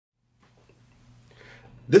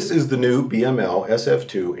This is the new BML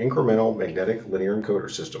SF2 incremental magnetic linear encoder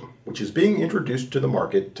system, which is being introduced to the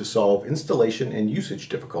market to solve installation and usage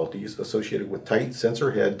difficulties associated with tight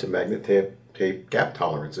sensor head to magnet tape gap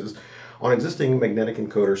tolerances on existing magnetic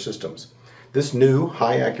encoder systems. This new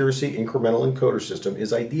high-accuracy incremental encoder system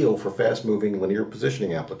is ideal for fast-moving linear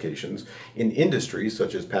positioning applications in industries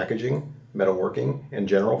such as packaging, metalworking, and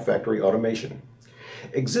general factory automation.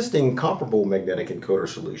 Existing comparable magnetic encoder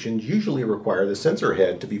solutions usually require the sensor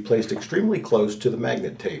head to be placed extremely close to the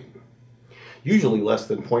magnet tape, usually less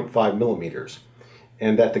than 0.5 millimeters,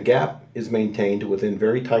 and that the gap is maintained within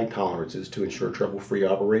very tight tolerances to ensure trouble-free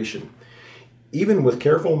operation. Even with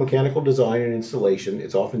careful mechanical design and installation,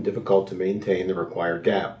 it's often difficult to maintain the required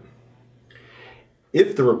gap.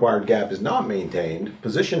 If the required gap is not maintained,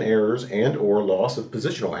 position errors and/or loss of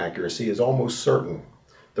positional accuracy is almost certain.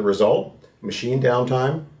 The result? Machine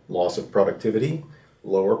downtime, loss of productivity,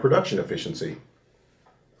 lower production efficiency.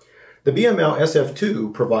 The BML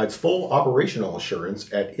SF2 provides full operational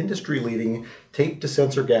assurance at industry-leading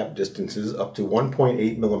tape-to-sensor gap distances up to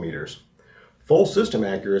 1.8 millimeters. Full system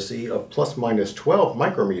accuracy of plus-minus 12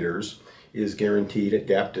 micrometers is guaranteed at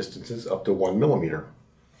gap distances up to 1 millimeter.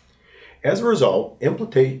 As a result,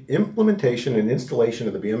 implementation and installation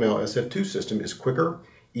of the BML SF2 system is quicker,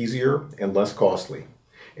 easier, and less costly,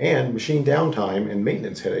 and machine downtime and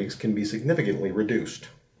maintenance headaches can be significantly reduced.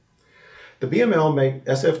 The BML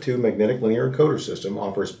SF2 magnetic linear encoder system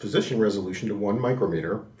offers position resolution to 1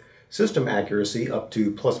 micrometer, system accuracy up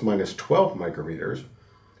to plus-minus 12 micrometers,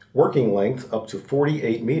 working length up to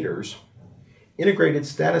 48 meters, integrated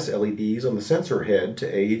status LEDs on the sensor head to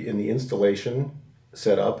aid in the installation,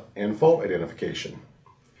 setup, and fault identification.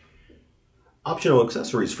 Optional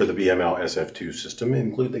accessories for the BML SF2 system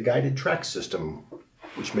include the guided track system,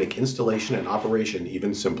 which make installation and operation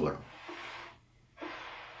even simpler.